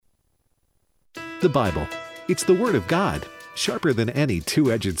The Bible. It's the Word of God, sharper than any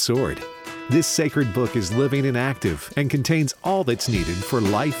two-edged sword. This sacred book is living and active and contains all that's needed for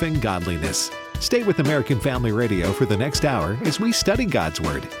life and godliness. Stay with American Family Radio for the next hour as we study God's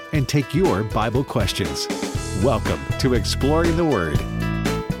Word and take your Bible questions. Welcome to Exploring the Word.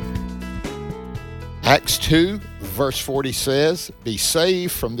 Acts 2, verse 40 says, "Be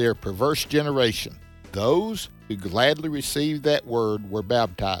saved from their perverse generation. Those who gladly received that word were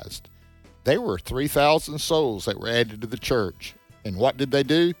baptized." There were 3,000 souls that were added to the church. And what did they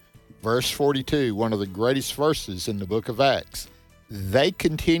do? Verse 42, one of the greatest verses in the book of Acts. They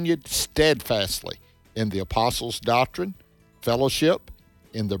continued steadfastly in the apostles' doctrine, fellowship,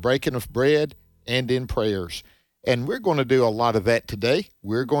 in the breaking of bread, and in prayers. And we're going to do a lot of that today.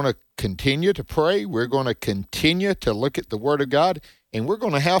 We're going to continue to pray. We're going to continue to look at the Word of God. And we're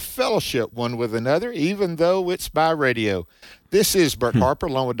going to have fellowship one with another, even though it's by radio. This is Bert Harper,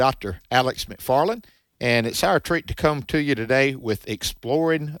 along with Dr. Alex McFarland. And it's our treat to come to you today with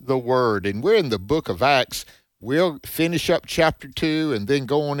Exploring the Word. And we're in the book of Acts. We'll finish up chapter 2 and then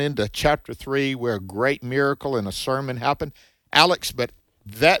go on into chapter 3 where a great miracle and a sermon happened. Alex, but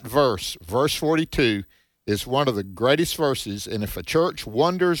that verse 42, is one of the greatest verses. And if a church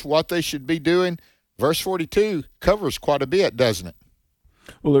wonders what they should be doing, verse 42 covers quite a bit, doesn't it?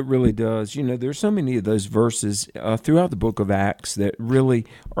 Well, it really does. You know, there's so many of those verses throughout the book of Acts that really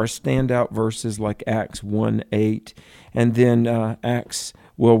are standout verses, like Acts 1:8, and then Acts,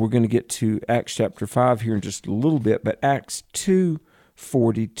 well, we're going to get to Acts chapter 5 here in just a little bit, but Acts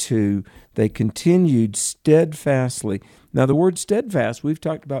 2:42, they continued steadfastly. Now, the word steadfast we've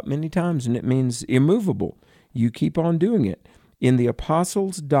talked about many times, and it means immovable. You keep on doing it. In the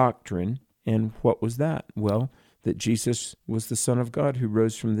apostles' doctrine, and what was that? Well, that Jesus was the Son of God who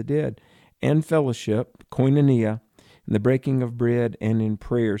rose from the dead, and fellowship, koinonia, and the breaking of bread, and in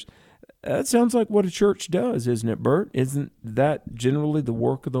prayers. That sounds like what a church does, isn't it, Bert? Isn't that generally the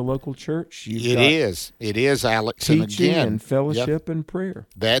work of the local church? It is, Alex. Teaching and again, and fellowship and prayer.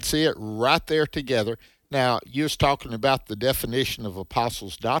 That's it, right there together. Now, you was talking about the definition of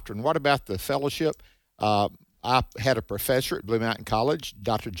apostles' doctrine. What about the fellowship? I had a professor at Blue Mountain College,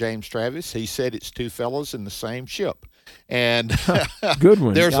 Dr. James Travis. He said it's two fellows in the same ship. And good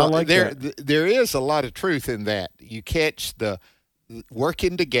one. There that. is a lot of truth in that. You catch the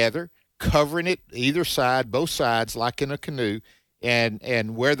working together, covering it either side, both sides, like in a canoe,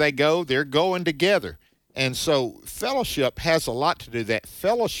 and where they go, they're going together. And so fellowship has a lot to do with that.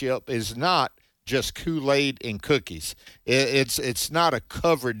 Fellowship is not just Kool-Aid and cookies. It's not a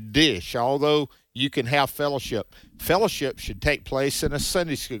covered dish, although you can have fellowship. Fellowship should take place in a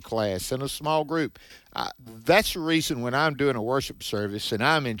Sunday school class, in a small group. That's the reason when I'm doing a worship service and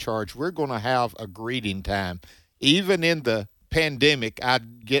I'm in charge, we're going to have a greeting time. Even in the pandemic,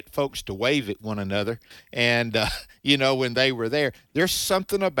 I'd get folks to wave at one another. And, when they were there, there's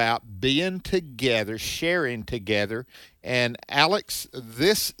something about being together, sharing together. And Alex,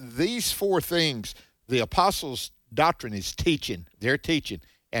 these four things, the apostles' doctrine is teaching. They're teaching.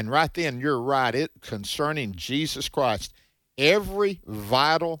 And right then, you're right, concerning Jesus Christ. Every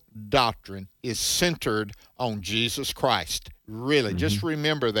vital doctrine is centered on Jesus Christ. Really, just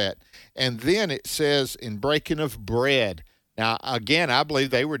remember that. And then it says in breaking of bread. Now, again, I believe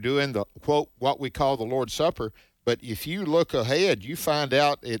they were doing the, quote, what we call the Lord's Supper. But if you look ahead, you find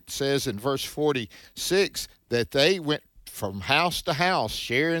out it says in verse 46 that they went from house to house,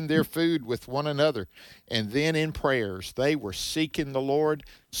 sharing their food with one another. And then in prayers, they were seeking the Lord,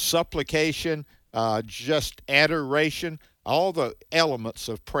 supplication, just adoration, all the elements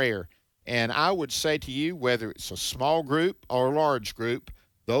of prayer. And I would say to you, whether it's a small group or a large group,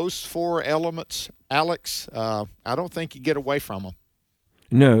 those four elements, Alex, I don't think you get away from them.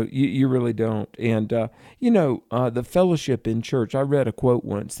 No, you really don't. And, the fellowship in church, I read a quote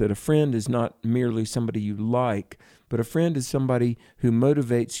once that a friend is not merely somebody you like, but a friend is somebody who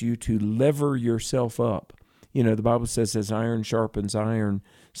motivates you to lever yourself up. You know, the Bible says, as iron sharpens iron,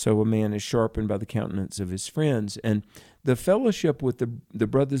 so a man is sharpened by the countenance of his friends. And the fellowship with the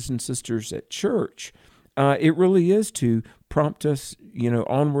brothers and sisters at church, it really is to prompt us,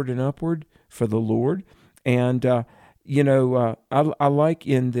 onward and upward for the Lord. And, I like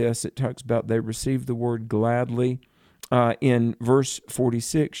in this, it talks about they received the word gladly. In verse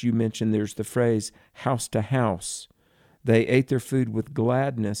 46, you mentioned there's the phrase house to house. They ate their food with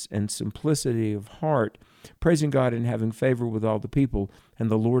gladness and simplicity of heart, praising God and having favor with all the people. And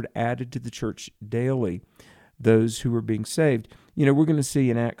the Lord added to the church daily those who were being saved. We're going to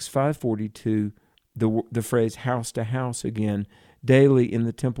see in Acts 5:42 the phrase house to house again. Daily in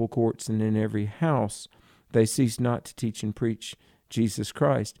the temple courts and in every house, they ceased not to teach and preach Jesus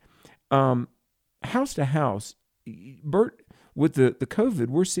Christ. house to house, Bert, with the COVID,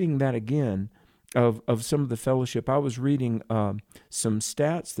 we're seeing that again of some of the fellowship. I was reading some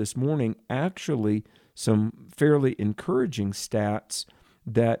stats this morning, actually some fairly encouraging stats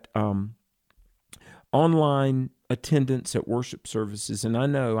that online attendance at worship services, and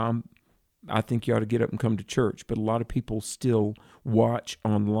I think you ought to get up and come to church, but a lot of people still watch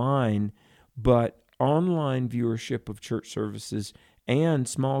online, but online viewership of church services and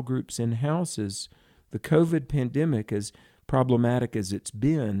small groups in houses, the COVID pandemic, as problematic as it's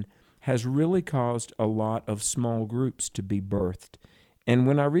been, has really caused a lot of small groups to be birthed. And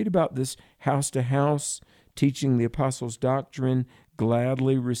when I read about this house to house, teaching the apostles' doctrine,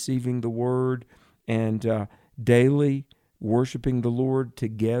 gladly receiving the word, and daily worshiping the Lord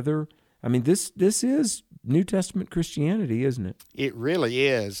together, I mean, this is New Testament Christianity, isn't it? It really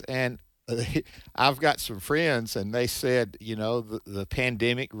is. And I've got some friends, and they said, the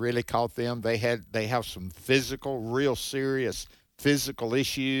pandemic really caught them. They have some real serious physical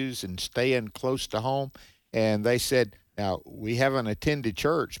issues and staying close to home. And they said, now, we haven't attended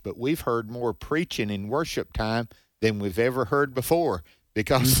church, but we've heard more preaching in worship time than we've ever heard before,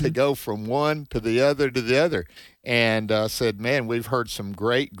 because they go from one to the other, and said, man, we've heard some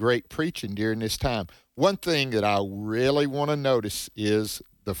great preaching during this time. One thing that I really want to notice is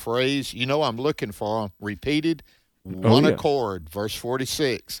the phrase, I'm looking for, repeated, one accord, verse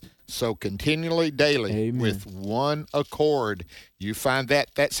 46. So continually, daily, Amen. with one accord. You find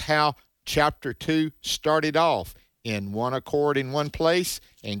that's how chapter 2 started off, in one accord in one place.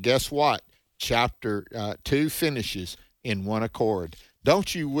 And guess what? Chapter 2 finishes in one accord.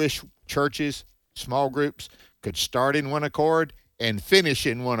 Don't you wish churches, small groups, could start in one accord and finish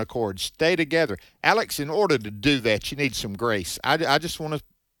in one accord? Stay together. Alex, in order to do that, you need some grace. I just want to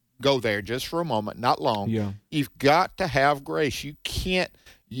go there just for a moment, not long. Yeah. You've got to have grace. You can't,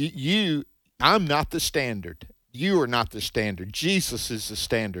 I'm not the standard. You are not the standard. Jesus is the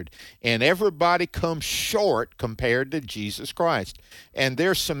standard. And everybody comes short compared to Jesus Christ. And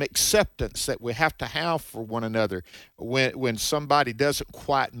there's some acceptance that we have to have for one another when somebody doesn't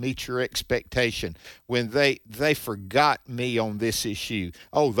quite meet your expectation, when they forgot me on this issue.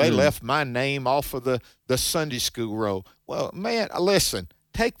 Oh, they left my name off of the Sunday school roll. Well, man, listen.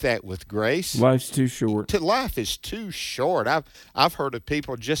 Take that with grace. Life's too short. Life is too short. I've heard of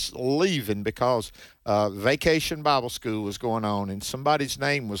people just leaving because vacation Bible school was going on and somebody's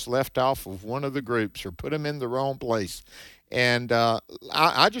name was left off of one of the groups or put them in the wrong place. And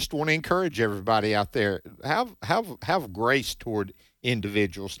I just want to encourage everybody out there, have grace toward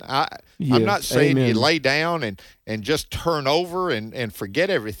individuals. I'm not saying you lay down and just turn over and forget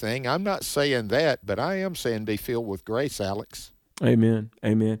everything. I'm not saying that, but I am saying be filled with grace, Alex. Amen.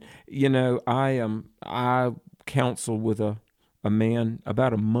 I counseled with a man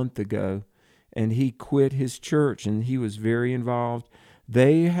about a month ago, and he quit his church, and he was very involved.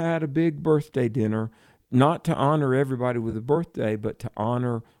 They had a big birthday dinner, not to honor everybody with a birthday, but to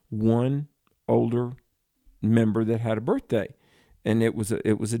honor one older member that had a birthday. And it was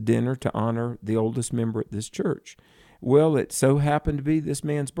a dinner to honor the oldest member at this church. Well, it so happened to be this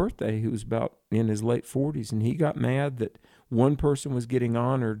man's birthday, who was about in his late 40s, and he got mad that one person was getting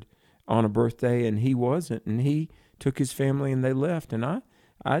honored on a birthday and he wasn't, and he took his family and they left. And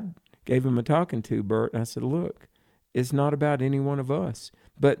I gave him a talking to, Bert, and I said, look, it's not about any one of us.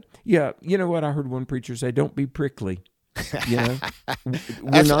 But, yeah, you know what? I heard one preacher say, don't be prickly.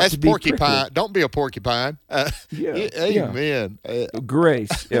 That's porcupine. Don't be a porcupine. Amen.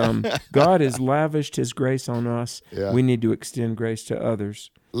 Grace. God has lavished His grace on us. Yeah. We need to extend grace to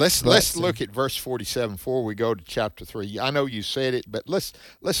others. Let's look at verse 47 before we go to chapter 3. I know you said it, but let's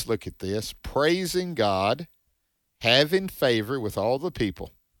look at this. Praising God, having favor with all the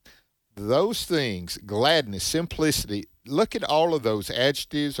people. Those things, gladness, simplicity. Look at all of those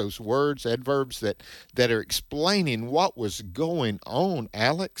adjectives, those words, adverbs that are explaining what was going on,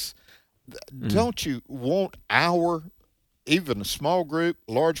 Alex. Don't you want even a small group,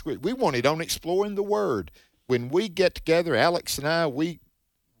 large group, we want it on exploring the Word. When we get together, Alex and I, we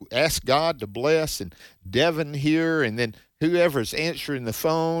ask God to bless, and Devin here, and then whoever's answering the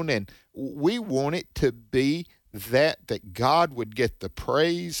phone, and we want it to be that God would get the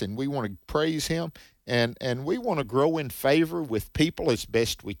praise, and we want to praise Him. And we want to grow in favor with people as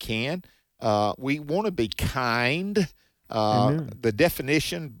best we can. We want to be kind. The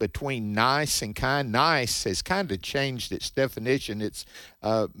definition between nice and kind, nice has kind of changed its definition. It's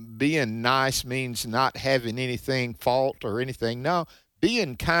being nice means not having anything fault or anything. No,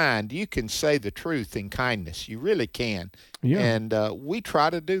 being kind, you can say the truth in kindness. You really can. Yeah. And we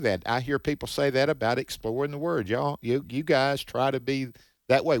try to do that. I hear people say that about exploring the Word. Y'all, you guys try to be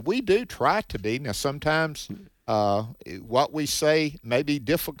that way. We do try to be. Now, sometimes what we say may be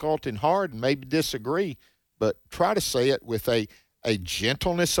difficult and hard and maybe disagree, but try to say it with a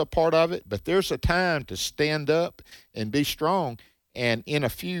gentleness a part of it. But there's a time to stand up and be strong. And in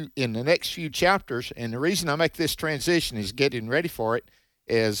the next few chapters, and the reason I make this transition is getting ready for it,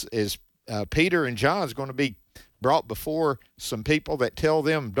 is Peter and John is going to be brought before some people that tell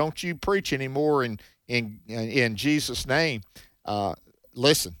them, "Don't you preach anymore in Jesus' name."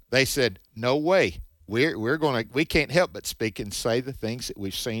 Listen, they said, "No way. We can't help but speak and say the things that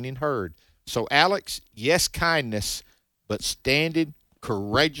we've seen and heard." So, Alex, yes, kindness, but standing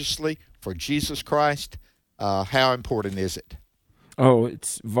courageously for Jesus Christ. How important is it? Oh,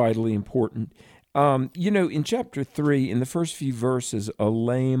 it's vitally important. In chapter 3, in the first few verses, a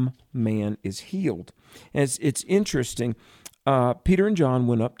lame man is healed. And it's interesting. Peter and John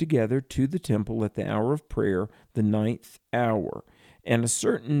went up together to the temple at the hour of prayer, the 9th hour. And a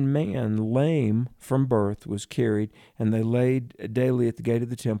certain man, lame from birth, was carried, and they laid daily at the gate of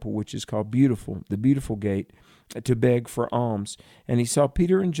the temple, which is called Beautiful, the Beautiful Gate, to beg for alms. And he saw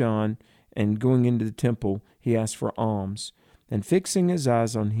Peter and John, and going into the temple, he asked for alms. And fixing his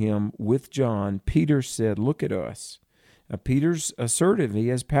eyes on him with John, Peter said, "Look at us." Now, Peter's assertive. He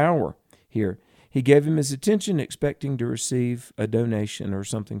has power here. He gave him his attention, expecting to receive a donation or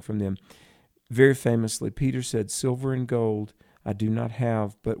something from them. Very famously, Peter said, "Silver and gold I do not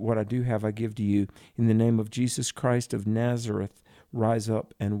have, but what I do have I give to you. In the name of Jesus Christ of Nazareth, rise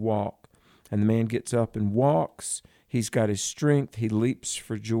up and walk." And the man gets up and walks. He's got his strength. He leaps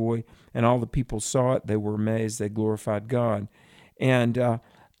for joy. And all the people saw it. They were amazed. They glorified God. And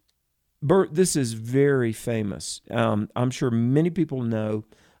Bert, this is very famous. I'm sure many people know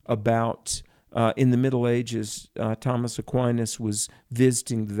about, in the Middle Ages, Thomas Aquinas was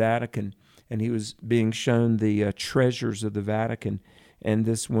visiting the Vatican, and he was being shown the treasures of the Vatican. And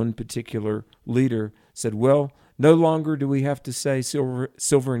this one particular leader said, "Well, no longer do we have to say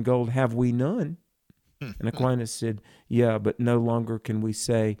silver and gold have we none." And Aquinas said, "Yeah, but no longer can we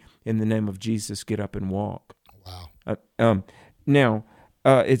say, in the name of Jesus, get up and walk." Wow. Now,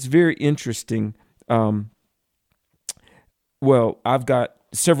 it's very interesting. Well, I've got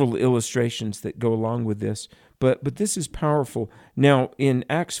several illustrations that go along with this, but this is powerful. Now, in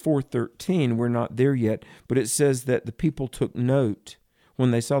Acts 4:13, we're not there yet, but it says that the people took note. When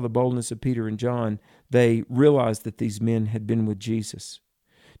they saw the boldness of Peter and John, they realized that these men had been with Jesus.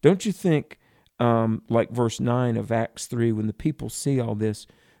 Don't you think, like verse 9 of Acts 3, when the people see all this,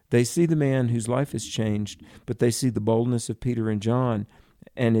 they see the man whose life has changed, but they see the boldness of Peter and John,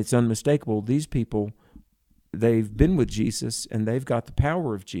 and it's unmistakable. These people, they've been with Jesus, and they've got the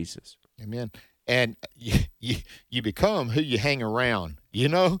power of Jesus. Amen. And you become who you hang around,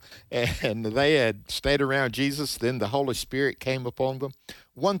 and they had stayed around Jesus, then the Holy Spirit came upon them.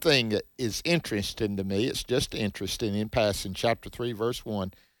 One thing that is interesting to me, it's just interesting in passing, chapter 3, verse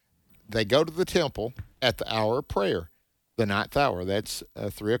 1, they go to the temple at the hour of prayer, the 9th hour. That's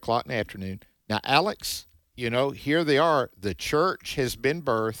 3 o'clock in the afternoon. Now, Alex, here they are. The church has been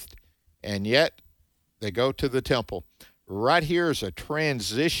birthed, and yet they go to the temple. Right here is a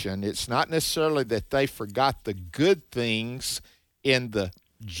transition. It's not necessarily that they forgot the good things in the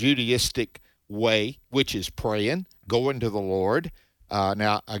Judaistic way, which is praying, going to the Lord.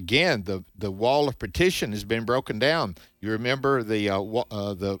 Now, again, the wall of partition has been broken down. You remember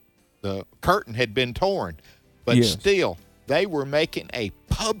the curtain had been torn, but yes, still they were making a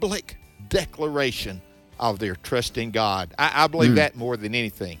public declaration of their trust in God. I believe that more than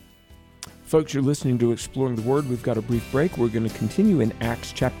anything. Folks, you're listening to Exploring the Word. We've got a brief break. We're going to continue in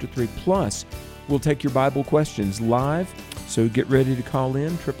Acts chapter 3. Plus, we'll take your Bible questions live, so get ready to call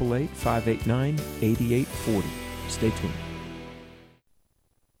in, 888-589-8840. Stay tuned.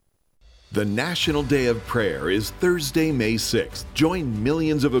 The National Day of Prayer is Thursday, May 6th. Join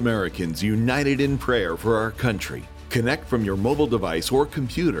millions of Americans united in prayer for our country. Connect from your mobile device or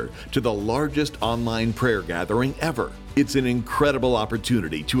computer to the largest online prayer gathering ever. It's an incredible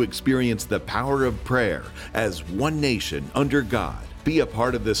opportunity to experience the power of prayer as one nation under God. Be a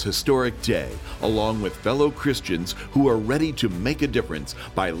part of this historic day, along with fellow Christians who are ready to make a difference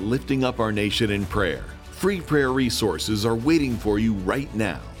by lifting up our nation in prayer. Free prayer resources are waiting for you right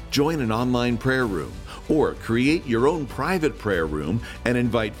now. Join an online prayer room, or create your own private prayer room and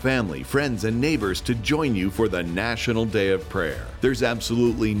invite family, friends, and neighbors to join you for the National Day of Prayer. There's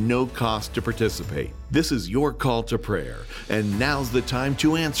absolutely no cost to participate. This is your call to prayer, and now's the time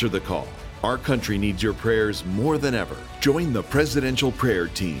to answer the call. Our country needs your prayers more than ever. Join the Presidential Prayer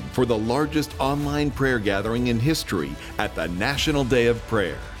Team for the largest online prayer gathering in history at the National Day of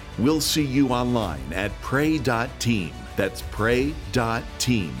Prayer. We'll see you online at pray.team. That's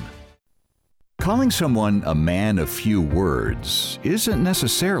pray.team. Calling someone a man of few words isn't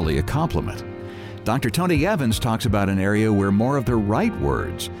necessarily a compliment. Dr. Tony Evans talks about an area where more of the right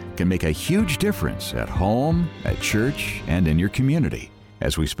words can make a huge difference at home, at church, and in your community,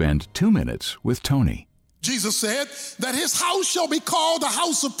 as we spend 2 minutes with Tony. Jesus said that his house shall be called a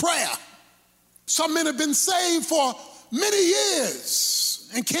house of prayer. Some men have been saved for many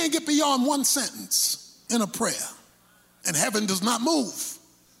years and can't get beyond one sentence in a prayer, and heaven does not move.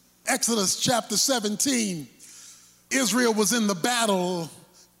 Exodus chapter 17, Israel was in the battle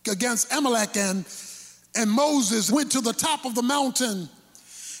against Amalek, and Moses went to the top of the mountain,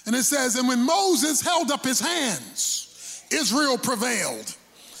 and it says, and when Moses held up his hands, Israel prevailed.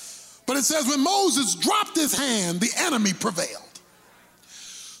 But it says when Moses dropped his hand, the enemy prevailed.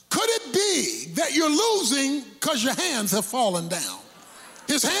 Could it be that you're losing because your hands have fallen down?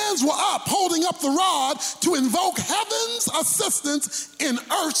 His hands were up, holding up the rod to invoke heaven's assistance in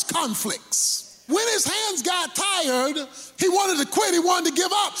earth's conflicts. When his hands got tired, he wanted to quit, he wanted to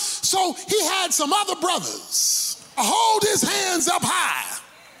give up. So he had some other brothers hold his hands up high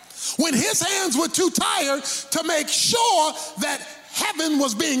when his hands were too tired to make sure that heaven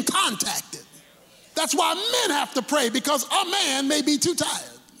was being contacted. That's why men have to pray, because a man may be too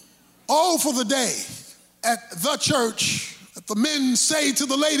tired. Oh, for the day at the church that the men say to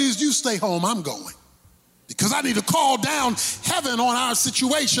the ladies, you stay home, I'm going. Because I need to call down heaven on our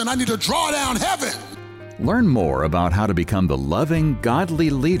situation. I need to draw down heaven. Learn more about how to become the loving, godly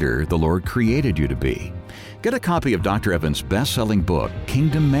leader the Lord created you to be. Get a copy of Dr. Evans' best-selling book,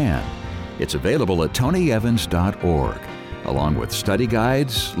 Kingdom Man. It's available at tonyevans.org, along with study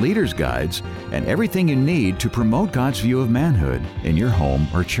guides, leaders' guides, and everything you need to promote God's view of manhood in your home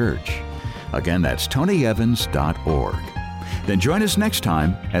or church. Again, that's tonyevans.org. Then join us next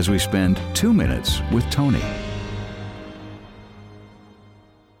time as we spend 2 minutes with Tony.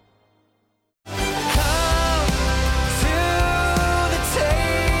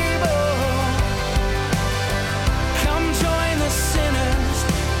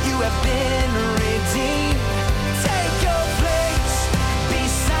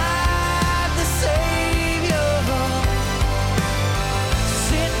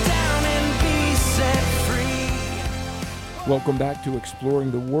 Welcome back to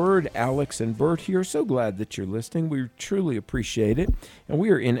Exploring the Word. Alex and Bert here. So glad that you're listening. We truly appreciate it. And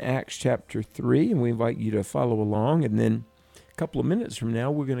we are in Acts chapter 3, and we invite you to follow along. And then a couple of minutes from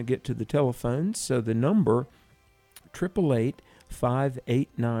now, we're going to get to the telephones. So the number,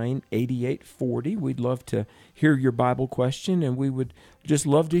 888-589-8840. We'd love to hear your Bible question, and we would just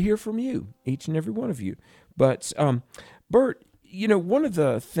love to hear from you, each and every one of you. But, Bert, you know, one of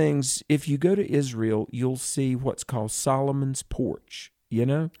the things, if you go to Israel, you'll see what's called Solomon's Porch, you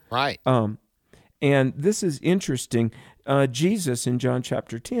know? Right. And this is interesting. Jesus in John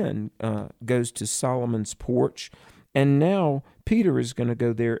chapter 10 goes to Solomon's Porch, and now Peter is going to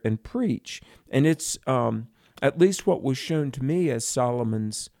go there and preach. And it's at least what was shown to me as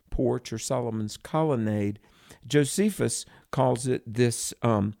Solomon's Porch or Solomon's Colonnade. Josephus calls it this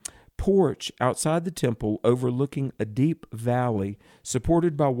porch outside the temple overlooking a deep valley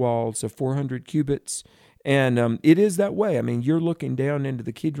supported by walls of 400 cubits. And it is that way. I mean, you're looking down into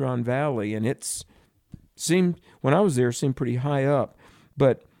the Kidron Valley, and when I was there, it seemed pretty high up.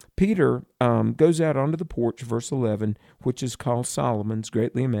 But Peter goes out onto the porch, verse 11, which is called Solomon's,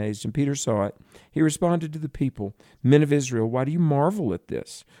 greatly amazed. And Peter saw it. He responded to the people, men of Israel, why do you marvel at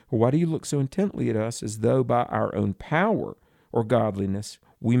this? Or why do you look so intently at us as though by our own power or godliness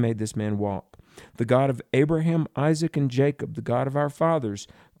we made this man walk? The God of Abraham, Isaac, and Jacob, the God of our fathers,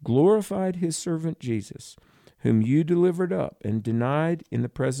 glorified his servant Jesus, whom you delivered up and denied in the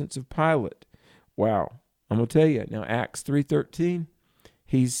presence of Pilate. Wow. I'm going to tell you, now Acts 3:13,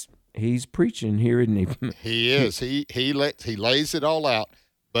 he's preaching here, isn't he? He is. He lays it all out.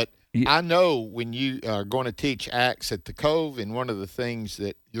 But I know when you are going to teach Acts at the Cove, and one of the things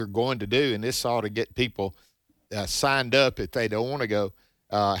that you're going to do, and this ought to get people signed up if they don't want to go,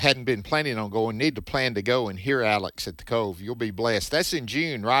 hadn't been planning on going, need to plan to go and hear Alex at the Cove. You'll be blessed. That's in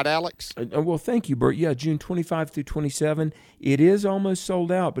June, right, Alex? Well, thank you, Bert. Yeah, June 25 through 27. It is almost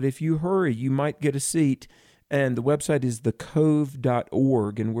sold out, but if you hurry, you might get a seat. And the website is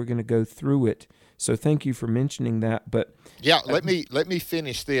thecove.org, and we're going to go through it. So thank you for mentioning that. But yeah, let me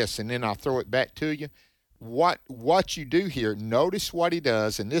finish this, and then I'll throw it back to you. What you do here, notice what he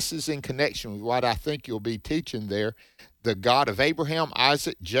does, and this is in connection with what I think you'll be teaching there. The God of Abraham,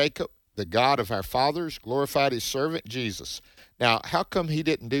 Isaac, Jacob, the God of our fathers, glorified his servant Jesus. Now, how come he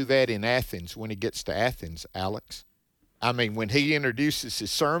didn't do that in Athens when he gets to Athens, Alex? I mean, when he introduces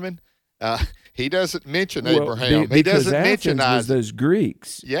his sermon, He doesn't mention Well, Abraham. He because doesn't mention Athens was Isaac. those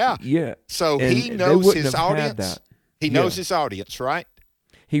Greeks. Yeah. Yeah. So And he they knows wouldn't his have had audience. that. He knows his audience, right?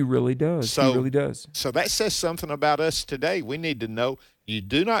 He really does. So- He really does. So that says something about us today. We need to know you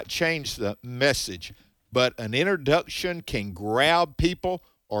do not change the message, but an introduction can grab people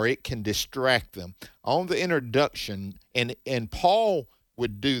or it can distract them. On the introduction, and Paul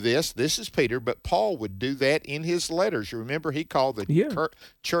would do this. This is Peter, but Paul would do that in his letters. You remember he called the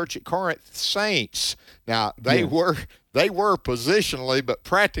church at Corinth saints. Now they were positionally, but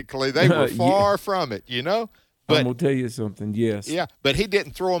practically they were far from it. You know. But, I'm gonna tell you something. Yes. Yeah, but he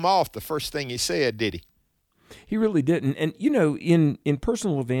didn't throw them off the first thing he said, did he? He really didn't. And you know, in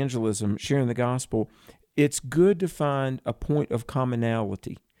personal evangelism, sharing the gospel, it's good to find a point of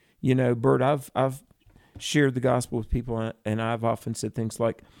commonality. You know, Bert, I've shared the gospel with people, and I've often said things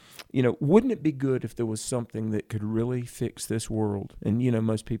like, you know, wouldn't it be good if there was something that could really fix this world? And you know,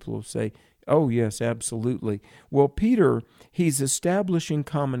 most people will say, oh yes, absolutely. Well, Peter, he's establishing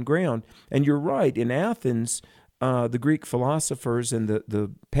common ground, and you're right. In Athens, the Greek philosophers and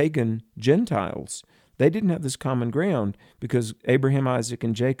the pagan Gentiles, they didn't have this common ground because Abraham, Isaac,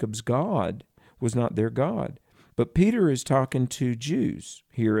 and Jacob's God was not their God. But Peter is talking to Jews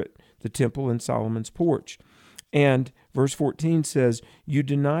here at the temple in Solomon's porch. And verse 14 says, you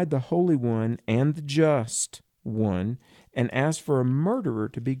denied the Holy One and the Just One and asked for a murderer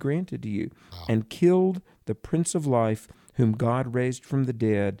to be granted to you, and killed the Prince of Life, whom God raised from the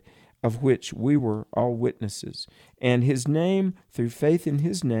dead, of which we were all witnesses. And his name, through faith in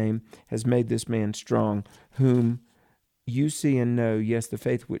his name, has made this man strong, whom you see and know. Yes, the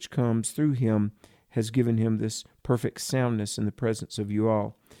faith which comes through him has given him this perfect soundness in the presence of you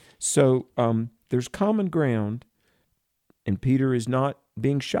all. So there's common ground, and Peter is not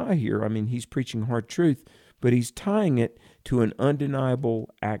being shy here. I mean, he's preaching hard truth, but he's tying it to an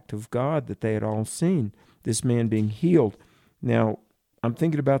undeniable act of God that they had all seen, this man being healed. Now, I'm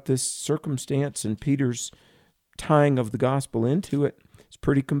thinking about this circumstance and Peter's tying of the gospel into it. It's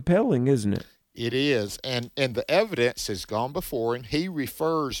pretty compelling, isn't it? It is, and the evidence has gone before him. He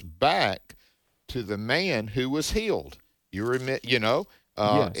refers back to the man who was healed. You remember,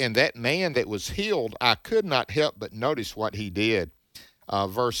 Yes. And that man that was healed, I could not help but notice what he did.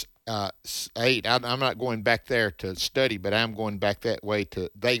 Verse 8, I'm not going back there to study, but I'm going back that way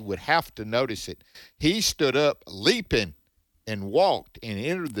they would have to notice it. He stood up leaping and walked and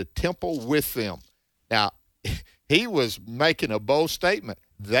entered the temple with them. Now, he was making a bold statement.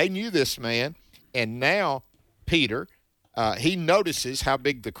 They knew this man, and now Peter, he notices how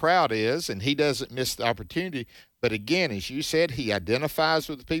big the crowd is, and he doesn't miss the opportunity. But again, as you said, he identifies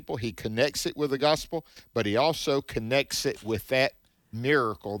with the people. He connects it with the gospel, but he also connects it with that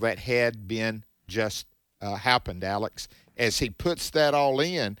miracle that had been just happened, Alex. As he puts that all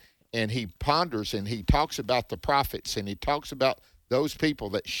in, and he ponders and he talks about the prophets and he talks about those people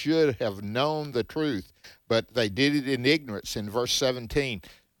that should have known the truth, but they did it in ignorance. In verse 17,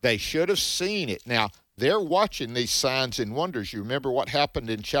 they should have seen it. Now, they're watching these signs and wonders. You remember what happened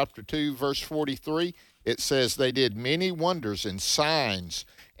in chapter 2, verse 43? It says they did many wonders and signs.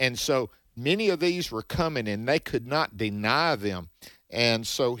 And so many of these were coming, and they could not deny them. And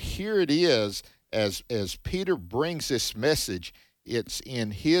so here it is, as Peter brings this message, it's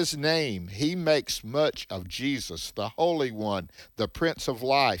in his name. He makes much of Jesus, the Holy One, the Prince of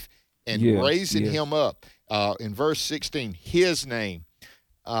Life, and raising him up. In verse 16, his name.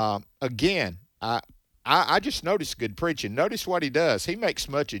 Again, I just noticed good preaching. Notice what he does. He makes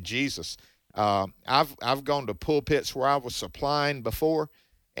much of Jesus. I've gone to pulpits where I was supplying before,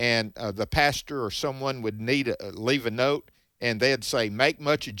 and the pastor or someone would leave a note, and they'd say, make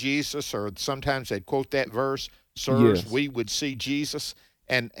much of Jesus, or sometimes they'd quote that verse, sirs, we would see Jesus.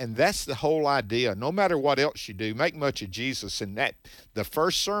 And that's the whole idea. No matter what else you do, make much of Jesus. And that the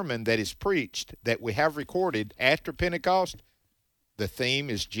first sermon that is preached that we have recorded after Pentecost, the theme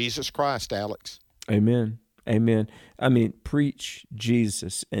is Jesus Christ, Alex. Amen. Amen. I mean, preach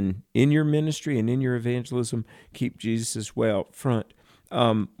Jesus, and in your ministry and in your evangelism, keep Jesus well up front.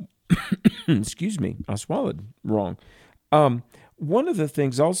 Excuse me, I swallowed wrong. One of the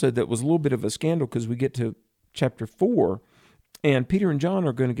things also that was a little bit of a scandal, because we get to chapter 4, and Peter and John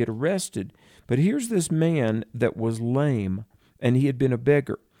are going to get arrested. But here's this man that was lame, and he had been a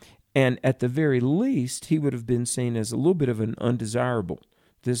beggar. And at the very least, he would have been seen as a little bit of an undesirable,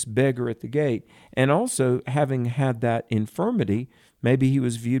 this beggar at the gate. And also, having had that infirmity, maybe he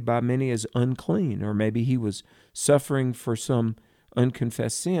was viewed by many as unclean, or maybe he was suffering for some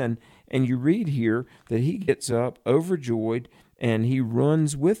unconfessed sin. And you read here that he gets up overjoyed, and he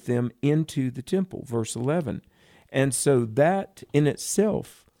runs with them into the temple, verse 11. And so that in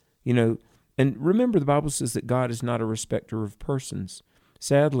itself You know, and remember the Bible says that God is not a respecter of persons.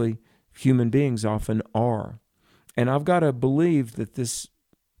 Sadly, human beings often are. And I've got to believe that this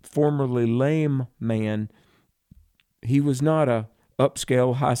formerly lame man, he was not a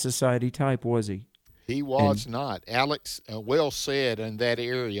upscale high society type, was he? He was not. Alex, well said in that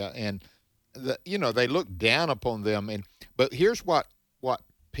area. And, they look down upon them. But here's what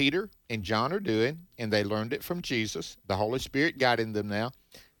Peter and John are doing, and they learned it from Jesus. The Holy Spirit guiding them now.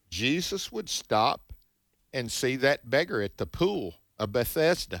 Jesus would stop and see that beggar at the pool of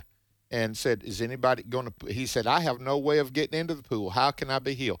Bethesda and said, is anybody going to, he said, I have no way of getting into the pool. How can I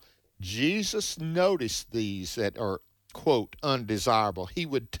be healed? Jesus noticed these that are, quote, undesirable. He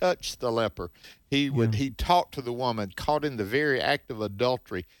would touch the leper. He talked to the woman caught in the very act of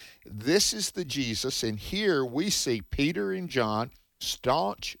adultery. This is the Jesus, and here we see Peter and John,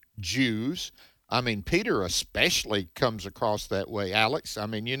 staunch Jews. I mean, Peter especially comes across that way, Alex. I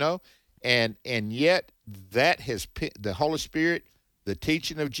mean, and yet that has, the Holy Spirit, the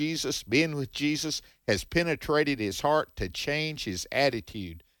teaching of Jesus, being with Jesus, has penetrated his heart to change his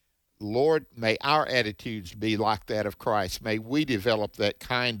attitude. Lord, may our attitudes be like that of Christ. May we develop that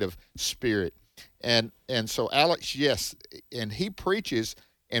kind of spirit. And so, Alex, yes, and he preaches,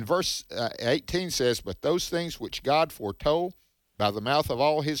 and verse 18 says, but those things which God foretold by the mouth of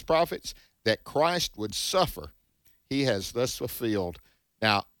all his prophets, that Christ would suffer, he has thus fulfilled.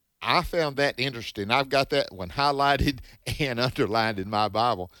 Now, I found that interesting. I've got that one highlighted and underlined in my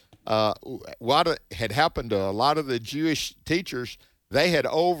Bible. What had happened to a lot of the Jewish teachers, they had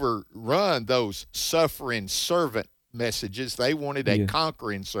overrun those suffering servant messages. They wanted a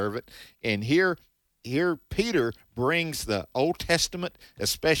conquering servant. And here Peter brings the Old Testament,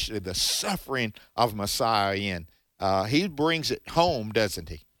 especially the suffering of Messiah in. He brings it home, doesn't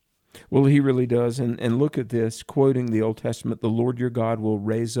he? Well, he really does. And look at this, quoting the Old Testament, the Lord your God will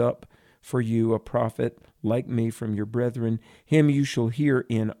raise up for you a prophet like me from your brethren. Him you shall hear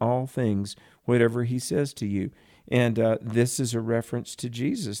in all things, whatever he says to you. And this is a reference to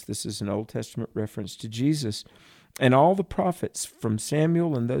Jesus. This is an Old Testament reference to Jesus. And all the prophets from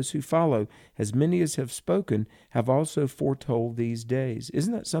Samuel and those who follow, as many as have spoken, have also foretold these days.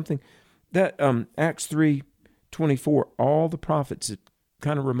 Isn't that something? That Acts 3:24, all the prophets, it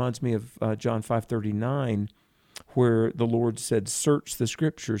kind of reminds me of John 5:39, where the Lord said, search the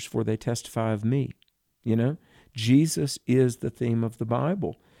scriptures for they testify of me. Jesus is the theme of the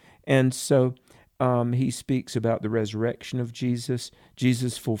Bible. And so he speaks about the resurrection of Jesus.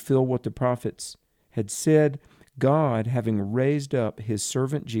 Jesus fulfilled what the prophets had said. God, having raised up his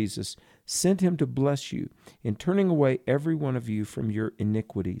servant Jesus, sent him to bless you in turning away every one of you from your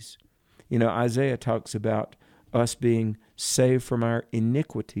iniquities. Isaiah talks about us being saved from our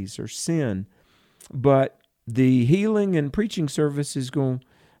iniquities or sin. But the healing and preaching service is going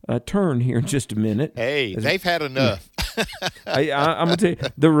to turn here in just a minute. Hey, they've had enough. I'm going to tell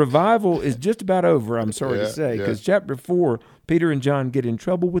you, the revival is just about over, I'm sorry to say, because chapter 4, Peter and John get in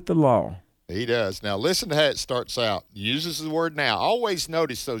trouble with the law. He does. Now, listen to how it starts out. He uses the word now. Always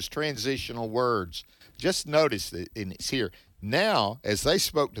notice those transitional words. Just notice that, and it's here. Now, as they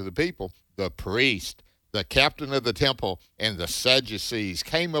spoke to the people, the priest, the captain of the temple, and the Sadducees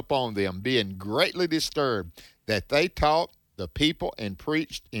came upon them, being greatly disturbed, that they taught the people and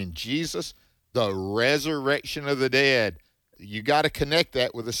preached in Jesus the resurrection of the dead. You got to connect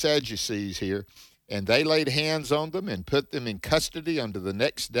that with the Sadducees here. And they laid hands on them and put them in custody unto the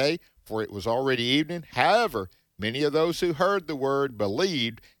next day, for it was already evening. However, many of those who heard the word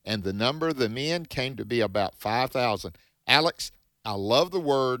believed, and the number of the men came to be about 5,000. Alex, I love the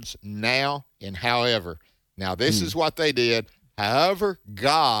words now and however. Now, this is what they did. However,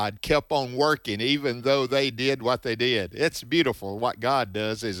 God kept on working even though they did what they did. It's beautiful what God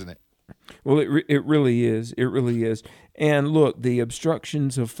does, isn't it? Well, it really is. It really is. And look, the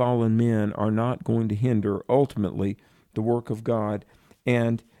obstructions of fallen men are not going to hinder, ultimately, the work of God.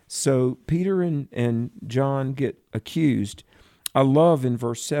 And so Peter and John get accused. I love in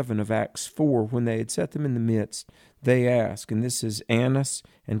verse 7 of Acts 4, when they had set them in the midst, they ask, and this is Annas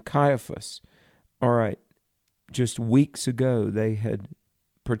and Caiaphas. All right, just weeks ago, they had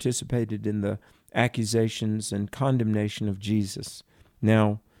participated in the accusations and condemnation of Jesus.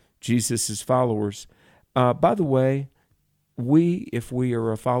 Now, Jesus' followers. By the way, if we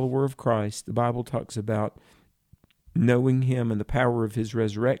are a follower of Christ, the Bible talks about knowing him and the power of his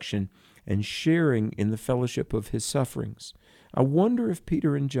resurrection and sharing in the fellowship of his sufferings. I wonder if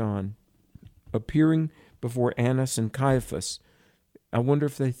Peter and John, appearing before Annas and Caiaphas, I wonder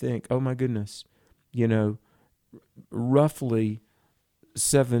if they think, oh my goodness, roughly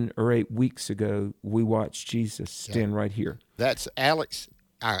 7 or 8 weeks ago, we watched Jesus stand right here. That's Alex.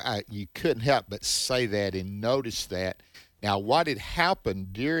 you couldn't help but say that and notice that. Now, what had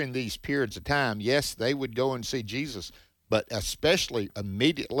happened during these periods of time, yes, they would go and see Jesus, but especially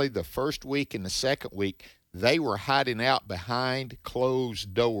immediately the first week and the second week, they were hiding out behind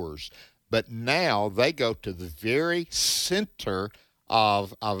closed doors. But now they go to the very center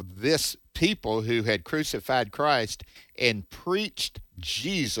of this people who had crucified Christ and preached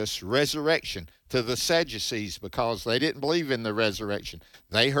Jesus' resurrection to the Sadducees because they didn't believe in the resurrection.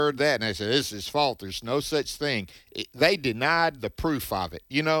 They heard that and they said, this is false. There's no such thing. They denied the proof of it.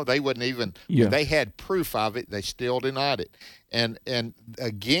 They wouldn't even, when they had proof of it, they still denied it. And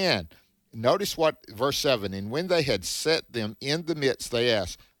again, notice what verse 7, and when they had set them in the midst, they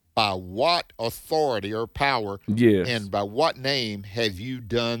asked, by what authority or power and by what name have you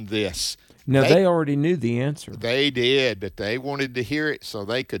done this? Now, they already knew the answer. They did, but they wanted to hear it so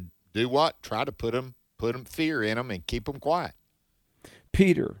they could do what? Try to put them fear in them and keep them quiet.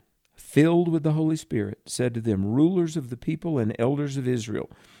 Peter, filled with the Holy Spirit, said to them, rulers of the people and elders of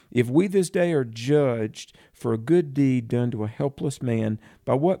Israel, if we this day are judged for a good deed done to a helpless man,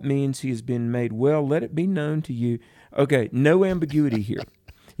 by what means he has been made well, let it be known to you. Okay, no ambiguity here.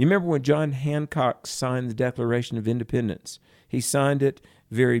 You remember when John Hancock signed the Declaration of Independence? He signed it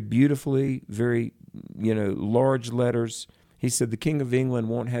very beautifully, very, large letters. He said, the King of England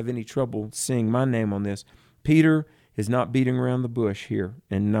won't have any trouble seeing my name on this. Peter is not beating around the bush here,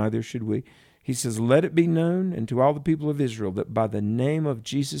 and neither should we. He says, let it be known and to all the people of Israel that by the name of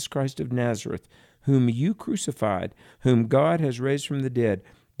Jesus Christ of Nazareth, whom you crucified, whom God has raised from the dead,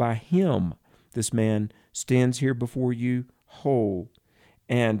 by him this man stands here before you whole.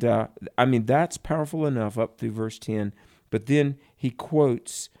 And, that's powerful enough up through verse 10. But then he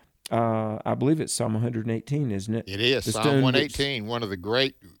quotes, I believe it's Psalm 118, isn't it? It is. Psalm 118, one of the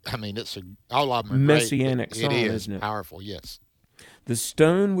great, all of them are messianic great. Psalm, it is isn't it? Powerful, yes. The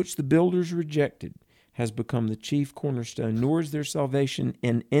stone which the builders rejected has become the chief cornerstone, nor is there salvation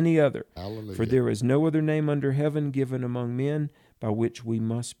in any other. Hallelujah. For there is no other name under heaven given among men by which we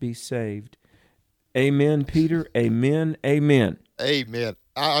must be saved. Amen, Peter. Amen. Amen. Amen.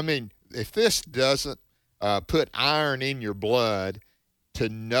 If this doesn't put iron in your blood to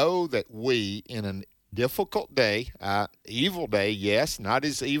know that we, in a difficult day, evil day, yes, not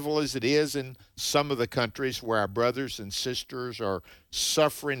as evil as it is in some of the countries where our brothers and sisters are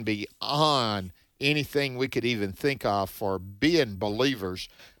suffering beyond anything we could even think of for being believers.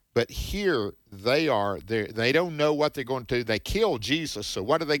 But here they are. They don't know what they're going to do. They killed Jesus, so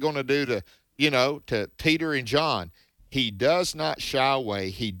what are they going to do to Peter and John? He does not shy away.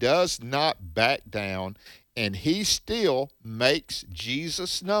 He does not back down, and he still makes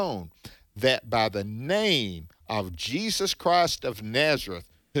Jesus known that by the name of Jesus Christ of Nazareth,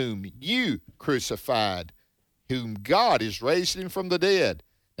 whom you crucified, whom God is raising from the dead.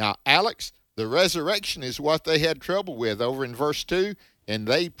 Now, Alex, the resurrection is what they had trouble with over in verse 2, and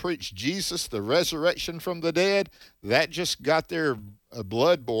they preached Jesus, the resurrection from the dead. That just got their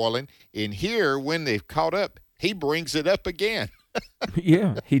blood boiling. And here, when they've caught up, he brings it up again.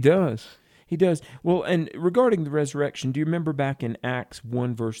 Yeah, he does. He does. Well, and regarding the resurrection, do you remember back in Acts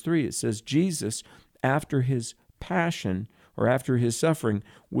 1, verse 3, it says, Jesus, after his passion or after his suffering,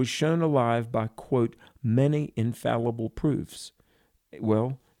 was shown alive by, quote, many infallible proofs.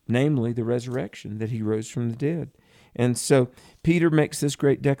 Well, namely the resurrection, that he rose from the dead. And so Peter makes this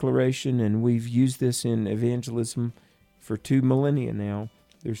great declaration, and we've used this in evangelism for 2 millennia now.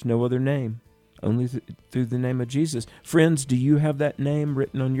 There's no other name, only through the name of Jesus. Friends, do you have that name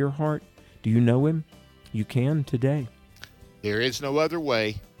written on your heart? Do you know him? You can today. There is no other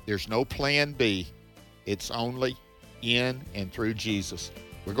way. There's no plan B. It's only in and through Jesus.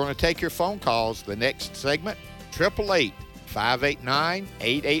 We're going to take your phone calls the next segment.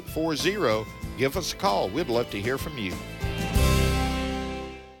 888-589-8840. Give us a call. We'd love to hear from you.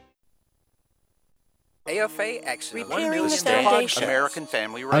 AFA Excellent. Repairing the foundation. American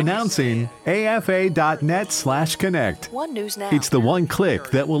Family Radio. Announcing AFA.net/connect. One News Now. It's the one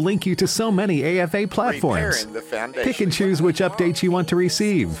click that will link you to so many AFA platforms. Repairing the foundation. Pick and choose which updates you want to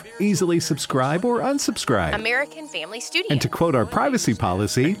receive. Easily subscribe or unsubscribe. American Family Studio. And to quote our privacy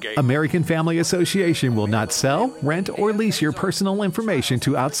policy, American Family Association will not sell, rent, or lease your personal information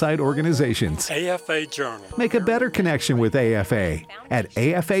to outside organizations. AFA Journal. Make a better connection with AFA at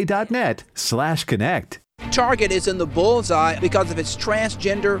AFA.net/connect. Target is in the bullseye because of its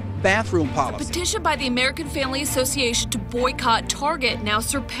transgender bathroom policy. A petition by the American Family Association to boycott Target now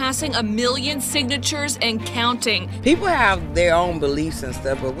surpassing 1 million signatures and counting. People have their own beliefs and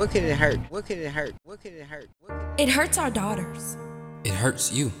stuff, but what could it hurt? What could it hurt? What could it hurt? It hurts our daughters. It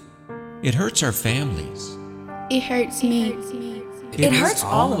hurts you. It hurts our families. It hurts me. It hurts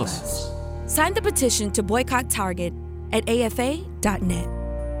all of us. Sign the petition to boycott Target at afa.net.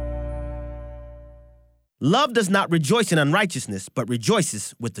 Love does not rejoice in unrighteousness, but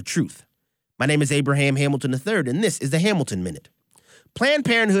rejoices with the truth. My name is Abraham Hamilton III, and this is the Hamilton Minute. Planned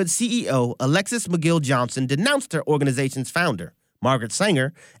Parenthood CEO Alexis McGill Johnson denounced her organization's founder, Margaret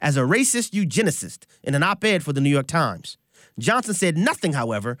Sanger, as a racist eugenicist in an op-ed for the New York Times. Johnson said nothing,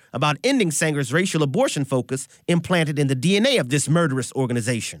 however, about ending Sanger's racial abortion focus implanted in the DNA of this murderous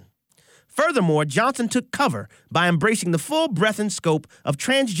organization. Furthermore, Johnson took cover by embracing the full breadth and scope of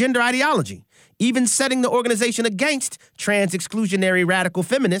transgender ideology, even setting the organization against trans-exclusionary radical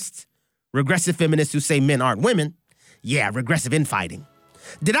feminists, regressive feminists who say men aren't women. Yeah, regressive infighting.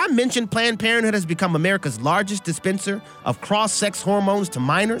 Did I mention Planned Parenthood has become America's largest dispenser of cross-sex hormones to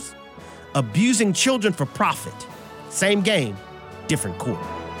minors? Abusing children for profit. Same game, different court.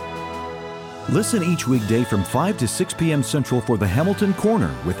 Listen each weekday from 5 to 6 p.m. Central for the Hamilton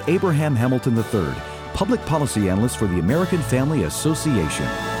Corner with Abraham Hamilton III, public policy analyst for the American Family Association.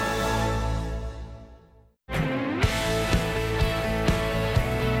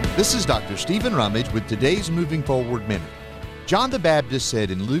 This is Dr. Stephen Rummage with today's Moving Forward Minute. John the Baptist said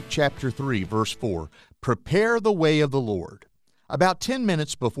in Luke chapter 3, verse 4, "Prepare the way of the Lord." About 10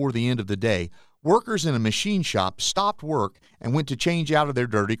 minutes before the end of the day, workers in a machine shop stopped work and went to change out of their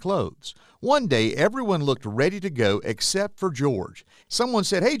dirty clothes. One day, everyone looked ready to go except for George. Someone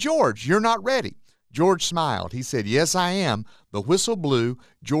said, "Hey, George, you're not ready." George smiled. He said, "Yes, I am." The whistle blew.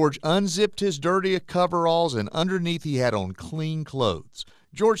 George unzipped his dirty coveralls, and underneath he had on clean clothes.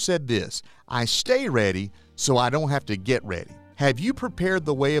 George said this, "I stay ready so I don't have to get ready." Have you prepared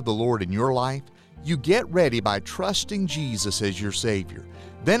the way of the Lord in your life? You get ready by trusting Jesus as your Savior.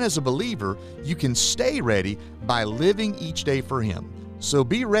 Then as a believer, you can stay ready by living each day for Him. So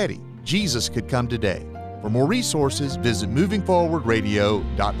be ready. Jesus could come today. For more resources, visit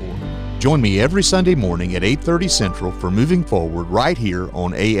movingforwardradio.org. Join me every Sunday morning at 8:30 Central for Moving Forward right here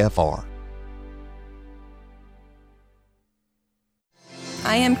on AFR.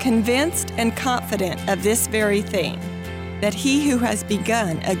 I am convinced and confident of this very thing, that He who has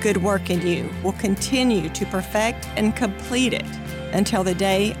begun a good work in you will continue to perfect and complete it until the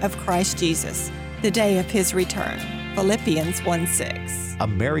day of Christ Jesus, the day of His return. Philippians 1:6.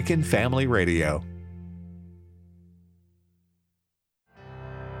 American Family Radio.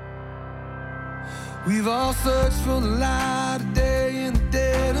 We've all searched for the light of day in the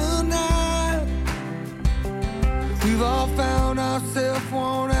dead of night. We've all found ourselves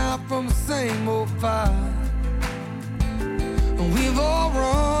worn out from the same old fight. And we've all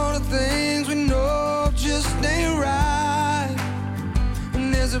run to things we know just ain't right.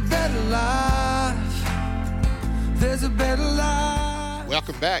 And there's a better life. There's a better life.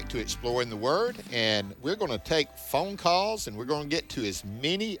 Welcome back to Exploring the Word, and we're going to take phone calls, and we're going to get to as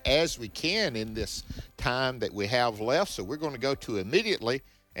many as we can in this time that we have left. So we're going to go to immediately,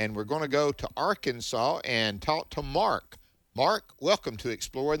 and we're going to go to Arkansas and talk to Mark. Mark, welcome to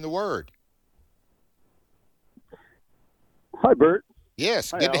Exploring the Word. Hi, Bert.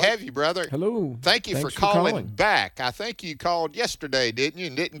 Yes, Hi, good Alex. to have you, brother. Hello. Thank you for calling back. I think you called yesterday, didn't you,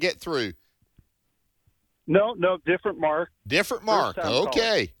 and didn't get through. No, different Mark. Different Mark.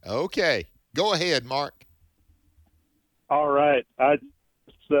 Okay. Go ahead, Mark. All right. I'm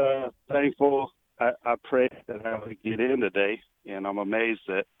thankful. I prayed that I would get in today, and I'm amazed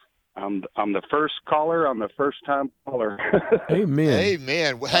that I'm the first caller. I'm the first-time caller. Amen.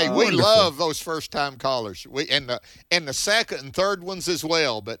 Amen. Hey, we love those first-time callers. And the second and third ones as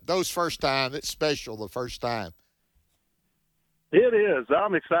well, but those first time, it's special the first time. It is.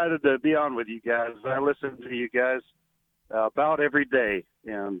 I'm excited to be on with you guys. I listen to you guys about every day,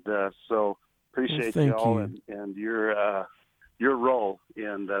 and so appreciate you all and your role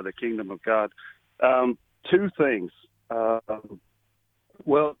in the kingdom of God. Two things.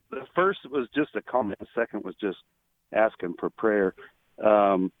 Well, the first was just a comment. The second was just asking for prayer.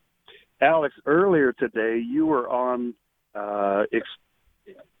 Alex, earlier today you were on what is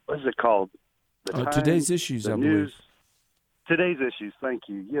it called? Today's Issues, I believe. Today's Issues, thank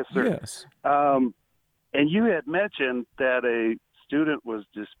you. Yes, sir. Yes. And you had mentioned that a student was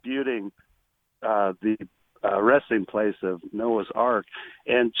disputing the resting place of Noah's Ark.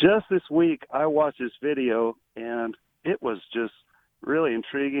 And just this week, I watched this video, and it was just really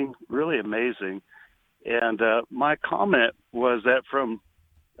intriguing, really amazing. And my comment was that from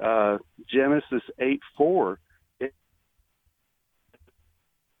Genesis 8:4,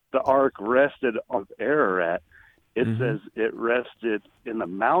 the ark rested on Ararat. It says it rested in the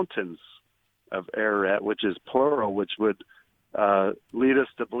mountains of Ararat, which is plural, which would lead us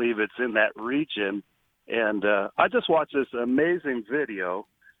to believe it's in that region And I just watched this amazing video.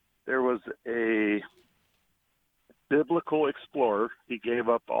 There was a biblical explorer. He gave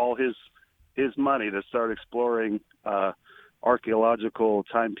up all his money to start exploring archaeological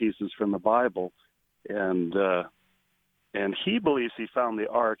timepieces from the Bible, and he believes he found the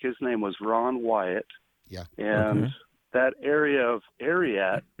Ark. His name was Ron Wyatt. Yeah. And that area of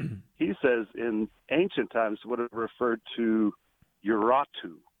Ariat, he says in ancient times would have referred to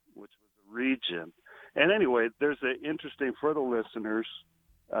Urartu, which was a region. And anyway, there's an interesting, for the listeners,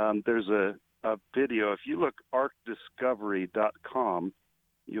 there's a video. If you look arkdiscovery.com,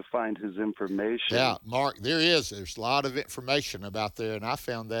 you'll find his information. Yeah, Mark, there's a lot of information about there, and I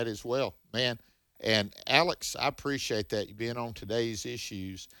found that as well, man. And Alex, I appreciate that you being on today's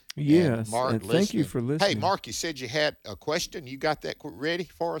issues. Yes, Mark, and thank you for listening. Hey, Mark, you said you had a question. You got that ready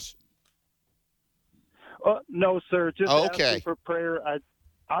for us? No, sir. Just okay. asking for prayer.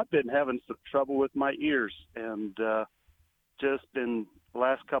 I've been having some trouble with my ears, and just been the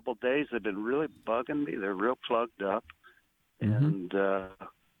last couple of days they've been really bugging me. They're real plugged up, and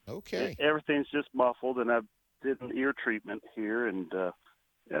okay, everything's just muffled. And I did an ear treatment here, and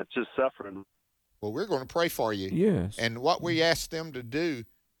it's just suffering. Well, we're going to pray for you. Yes. And what we asked them to do,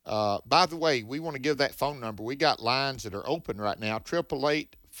 by the way, we want to give that phone number. We got lines that are open right now,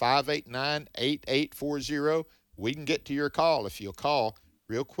 888-589-8840. We can get to your call if you'll call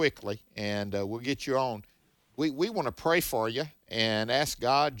real quickly, and we'll get you on. We want to pray for you and ask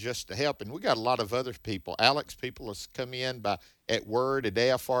God just to help. And we got a lot of other people. Alex, people have come in at Word at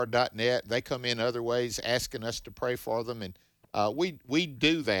AFR.net. They come in other ways asking us to pray for them, and we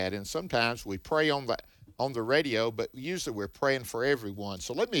do that, and sometimes we pray on the radio, but usually we're praying for everyone.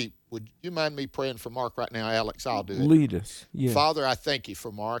 So would you mind me praying for Mark right now, Alex? I'll do it. Lead us. Yeah. Father, I thank you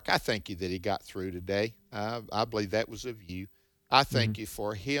for Mark. I thank you that he got through today. I believe that was of you. I thank you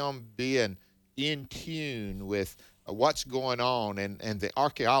for him being in tune with what's going on and the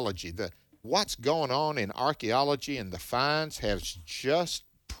archaeology. What's going on in archaeology and the finds has just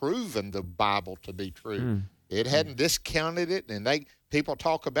proven the Bible to be true. It hadn't discounted it, and people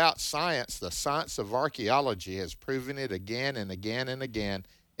talk about science. The science of archaeology has proven it again and again and again,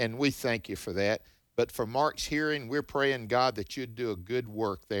 and we thank you for that. But for Mark's hearing, we're praying, God, that you'd do a good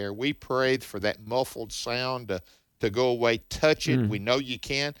work there. We prayed for that muffled sound to go away. Touch it. We know you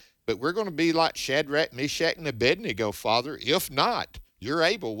can, but we're going to be like Shadrach, Meshach, and Abednego, Father. If not, you're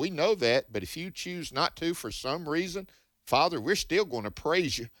able. We know that, but if you choose not to for some reason, Father, we're still going to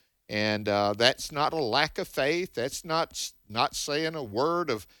praise you. And that's not a lack of faith. That's not saying a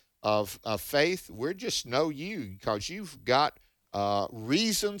word of faith. We just know you because you've got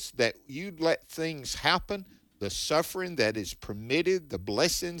reasons that you'd let things happen, the suffering that is permitted, the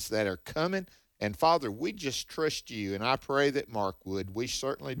blessings that are coming. And, Father, we just trust you, and I pray that Mark would. We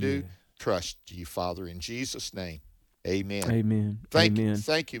certainly do trust you, Father, in Jesus' name. Amen. Amen.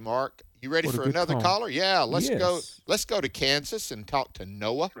 Thank you, Mark. You ready for another caller? Yeah, let's go. Let's go to Kansas and talk to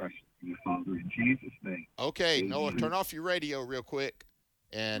Noah. Trust you, Father, in Jesus' name. Okay, Amen. Noah, turn off your radio real quick.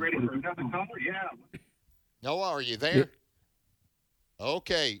 And ready for another caller? Yeah. Noah, are you there? Yeah.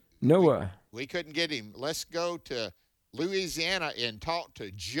 Okay. Noah. We couldn't get him. Let's go to Louisiana and talk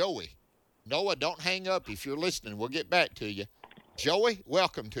to Joey. Noah, don't hang up if you're listening. We'll get back to you. Joey,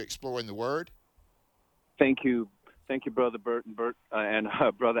 welcome to Exploring the Word. Thank you. Thank you, Brother Bert and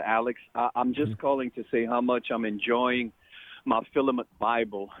Brother Alex. I'm just calling to say how much I'm enjoying my Filament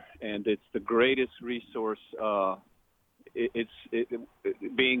Bible, and it's the greatest resource. It's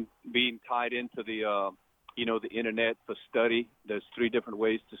being tied into the the internet for study. There's 3 different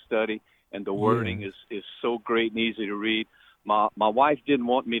ways to study, and the wording is so great and easy to read. My wife didn't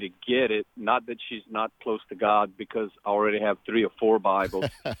want me to get it, not that she's not close to God, because I already have 3 or 4 Bibles,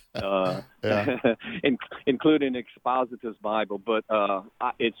 including Expositor's Bible. But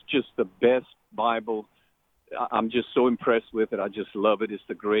it's just the best Bible. I'm just so impressed with it. I just love it. It's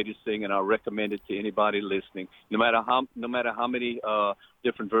the greatest thing, and I recommend it to anybody listening. No matter how many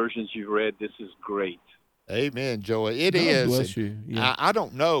different versions you've read, this is great. Amen, Joey. It God is. Bless you. Yeah. I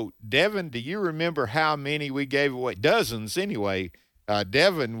don't know. Devin, do you remember how many we gave away? Dozens, anyway.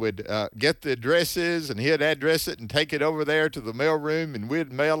 Devin would get the addresses, and he'd address it and take it over there to the mail room, and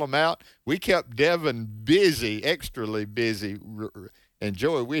we'd mail them out. We kept Devin busy, extremely busy. And,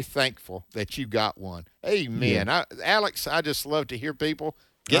 Joey, we're thankful that you got one. Amen. Yeah. Alex, I just love to hear people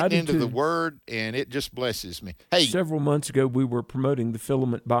getting into the Word, and it just blesses me. Hey, several months ago, we were promoting the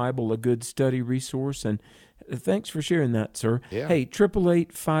Filament Bible, a good study resource, and thanks for sharing that, sir. Yeah. Hey,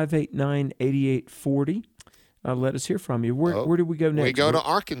 888-589-8840. Let us hear from you. Where do we go next? We go to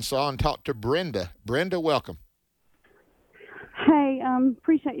Arkansas and talk to Brenda. Brenda, welcome. Hey,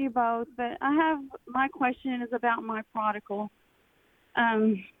 appreciate you both, but my question is about my prodigal.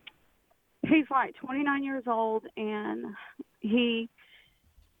 He's like 29 years old, and he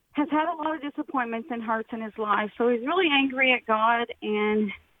has had a lot of disappointments and hurts in his life, so he's really angry at God, and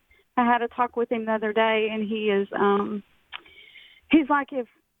I had a talk with him the other day, and he's like, if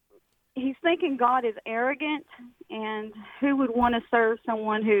he's thinking God is arrogant, and who would want to serve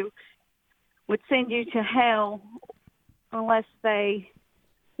someone who would send you to hell unless they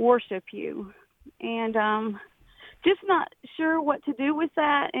worship you. And just not sure what to do with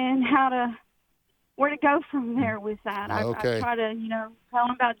that and where to go from there with that. Okay. I try to, tell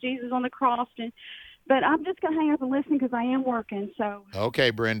him about Jesus on the cross, but I'm just going to hang up and listen because I am working. So. Okay,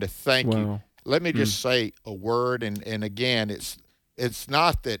 Brenda, thank you. Let me just say a word, and again, it's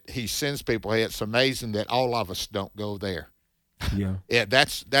not that he sends people. It's amazing that all of us don't go there. Yeah,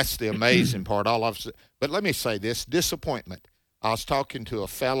 that's the amazing part. All of us. But let me say this: disappointment. I was talking to a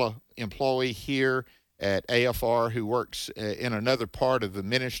fellow employee here at AFR who works in another part of the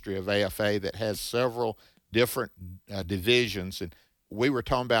ministry of AFA that has several different divisions, and we were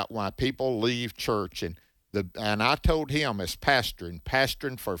talking about why people leave church, and I told him as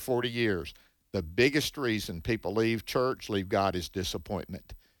pastoring for 40 years, the biggest reason people leave church, leave God, is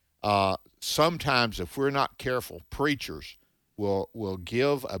disappointment. Sometimes, if we're not careful, preachers will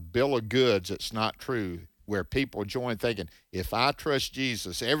give a bill of goods that's not true, where people join thinking, if I trust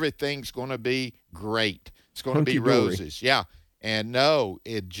Jesus, everything's going to be great. It's going to be roses. Yeah. And no,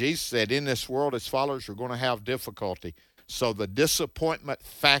 Jesus said, in this world, his followers are going to have difficulty. So the disappointment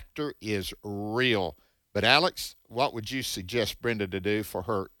factor is real. But Alex, what would you suggest Brenda to do for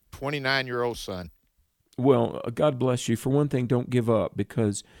her 29-year-old son? Well, God bless you. For one thing, don't give up,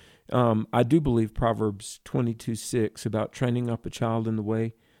 because I do believe Proverbs 22:6 about training up a child in the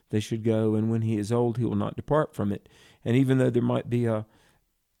way they should go, and when he is old, he will not depart from it. And even though there might be a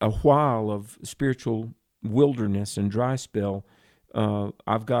while of spiritual wilderness and dry spell,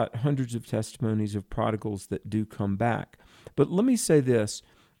 I've got hundreds of testimonies of prodigals that do come back. But let me say this,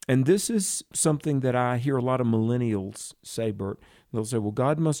 and this is something that I hear a lot of millennials say, Bert. They'll say, well,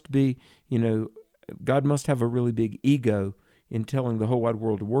 God must have a really big ego in telling the whole wide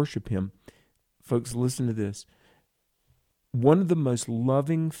world to worship him. Folks, listen to this. One of the most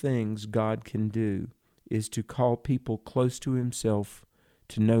loving things God can do is to call people close to himself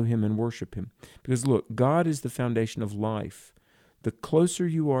to know him and worship him. Because look, God is the foundation of life. The closer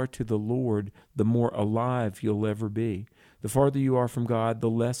you are to the Lord, the more alive you'll ever be. The farther you are from God, the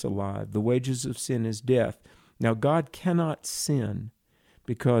less alive. The wages of sin is death. Now, God cannot sin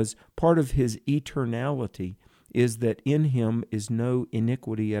because part of his eternality is that in him is no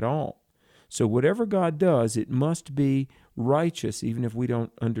iniquity at all. So whatever God does, it must be righteous, even if we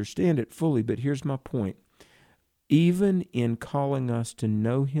don't understand it fully. But here's my point. Even in calling us to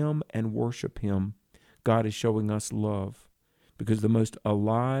know him and worship him, God is showing us love. Because the most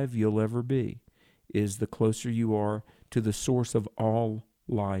alive you'll ever be is the closer you are to the source of all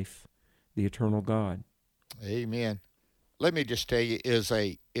life, the eternal God. Amen. Let me just tell you,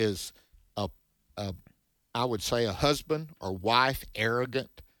 I would say a husband or wife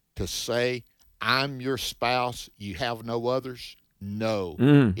arrogant to say, I'm your spouse, you have no others? No.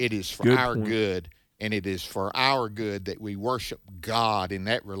 It is for our good, and it is for our good that we worship God in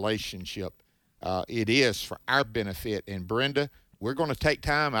that relationship. It is for our benefit. And Brenda, we're going to take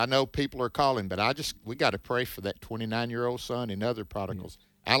time. I know people are calling, but we got to pray for that 29-year-old son and other prodigals. Yes.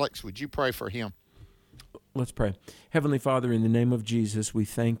 Alex, would you pray for him? Let's pray. Heavenly Father, in the name of Jesus, we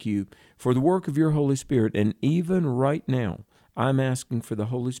thank you for the work of your Holy Spirit. And even right now, I'm asking for the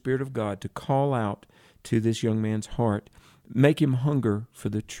Holy Spirit of God to call out to this young man's heart. Make him hunger for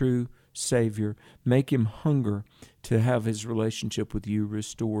the true Savior. Make him hunger to have his relationship with you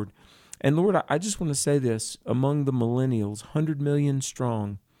restored. And Lord, I just want to say this, among the millennials, 100 million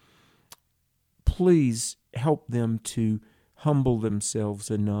strong, please help them to humble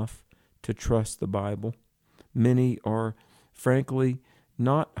themselves enough to trust the Bible. Many are, frankly,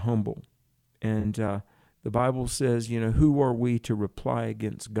 not humble. And the Bible says, who are we to reply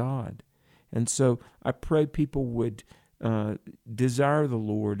against God? And so I pray people would desire the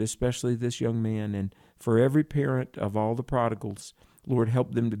Lord, especially this young man. And for every parent of all the prodigals, Lord,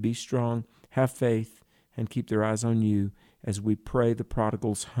 help them to be strong, have faith, and keep their eyes on you as we pray the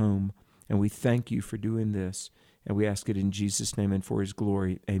prodigals home. And we thank you for doing this. And we ask it in Jesus' name and for his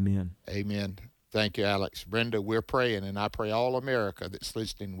glory. Amen. Amen. Thank you, Alex. Brenda, we're praying, and I pray all America that's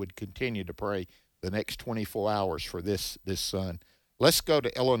listening would continue to pray the next 24 hours for this son. Let's go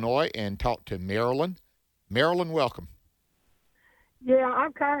to Illinois and talk to Marilyn. Marilyn, welcome. Yeah,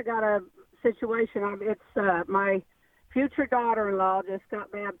 I've kind of got a situation. It's my future daughter-in-law just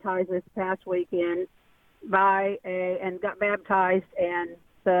got baptized this past weekend and got baptized, and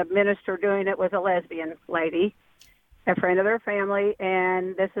the minister doing it was a lesbian lady, a friend of their family,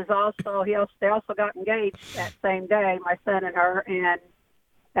 and this is also they also got engaged that same day, my son and her, and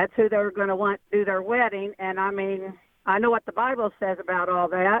that's who they're going to want to do their wedding. And I mean, I know what the Bible says about all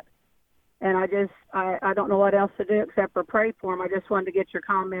that, and I don't know what else to do except for pray for them. I just wanted to get your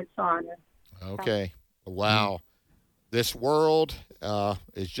comments on it. Okay. Wow. This world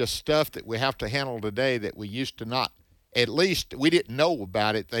is just stuff that we have to handle today that we used to not. At least we didn't know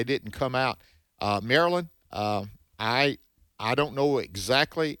about it. They didn't come out. Marilyn, I don't know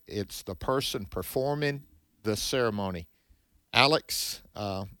exactly. It's the person performing the ceremony. Alex,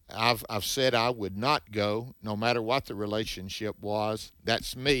 I've said I would not go no matter what the relationship was.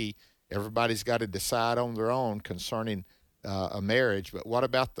 That's me. Everybody's got to decide on their own concerning a marriage. But what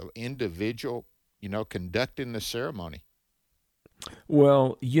about the individual, conducting the ceremony?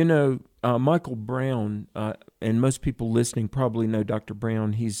 Well, Michael Brown, and most people listening probably know Dr.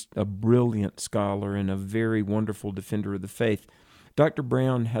 Brown. He's a brilliant scholar and a very wonderful defender of the faith. Dr.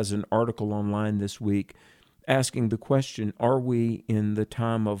 Brown has an article online this week asking the question, are we in the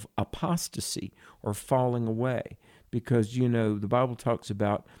time of apostasy or falling away? Because, the Bible talks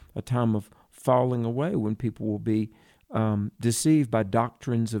about a time of falling away when people will be deceived by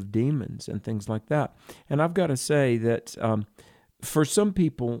doctrines of demons and things like that. And I've got to say that for some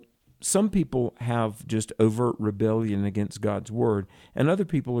people have just overt rebellion against God's word, and other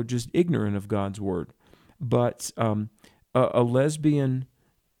people are just ignorant of God's word. But a lesbian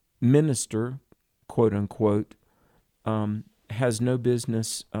minister, quote unquote, has no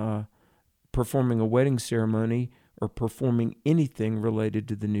business performing a wedding ceremony or performing anything related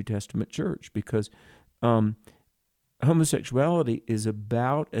to the New Testament church, because homosexuality is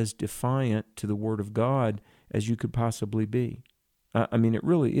about as defiant to the Word of God as you could possibly be. I mean, it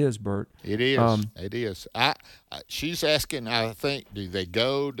really is, Bert. It is. It is. She's asking, I think, do they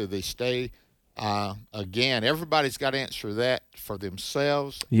go? Do they stay? Again, everybody's got to answer that for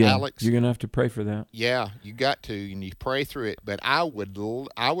themselves. Yeah, Alex, you're going to have to pray for that. Yeah, you got to, and you pray through it. But I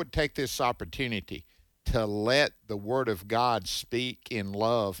would take this opportunity to let the Word of God speak in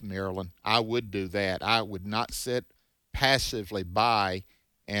love, Marilyn. I would do that. I would not sit passively by,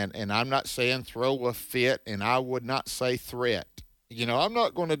 and I'm not saying throw a fit, and I would not say threat. I'm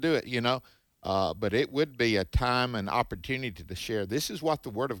not going to do it, but it would be a time and opportunity to share. This is what the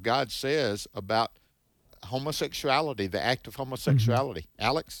Word of God says about homosexuality, the act of homosexuality. Mm-hmm.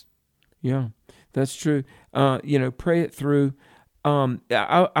 Alex? Yeah, that's true. Pray it through.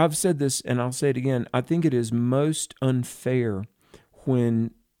 I've said this, and I'll say it again. I think it is most unfair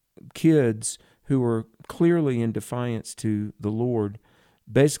when kids who are clearly in defiance to the Lord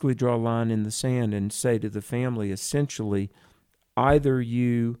basically draw a line in the sand and say to the family, essentially, either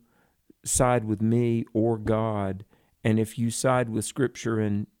you side with me or God, and if you side with Scripture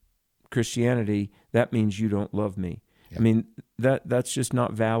and Christianity, that means you don't love me. Yeah. I mean, that's just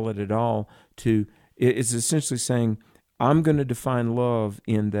not valid at all. It's essentially saying, I'm going to define love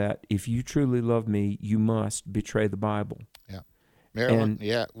in that if you truly love me, you must betray the Bible. Yeah. Marilyn,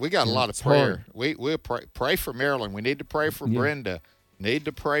 we got a lot of prayer. We'll pray for Marilyn. We need to pray for Brenda. Need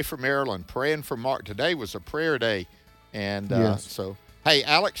to pray for Marilyn. Praying for Mark. Today was a prayer day. And so, hey,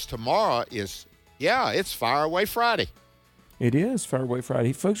 Alex, tomorrow it's Fire Away Friday. It is Fire Away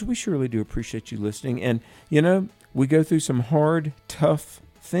Friday. Folks, we surely do appreciate you listening. And, we go through some hard, tough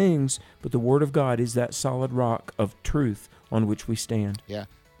things, but the Word of God is that solid rock of truth on which we stand. Yeah.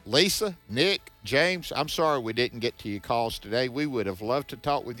 Lisa, Nick, James, I'm sorry we didn't get to your calls today. We would have loved to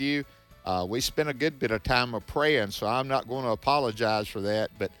talk with you. We spent a good bit of time of praying, so I'm not going to apologize for that,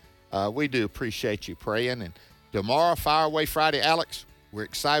 but we do appreciate you praying. And tomorrow, Fire Away Friday. Alex, we're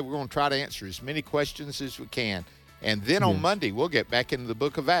excited. We're going to try to answer as many questions as we can. And then on Monday, we'll get back into the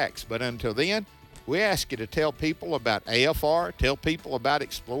book of Acts. But until then, we ask you to tell people about AFR, tell people about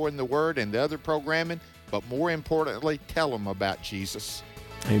Exploring the Word and the other programming, but more importantly, tell them about Jesus.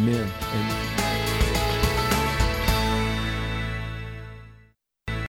 Amen. Amen.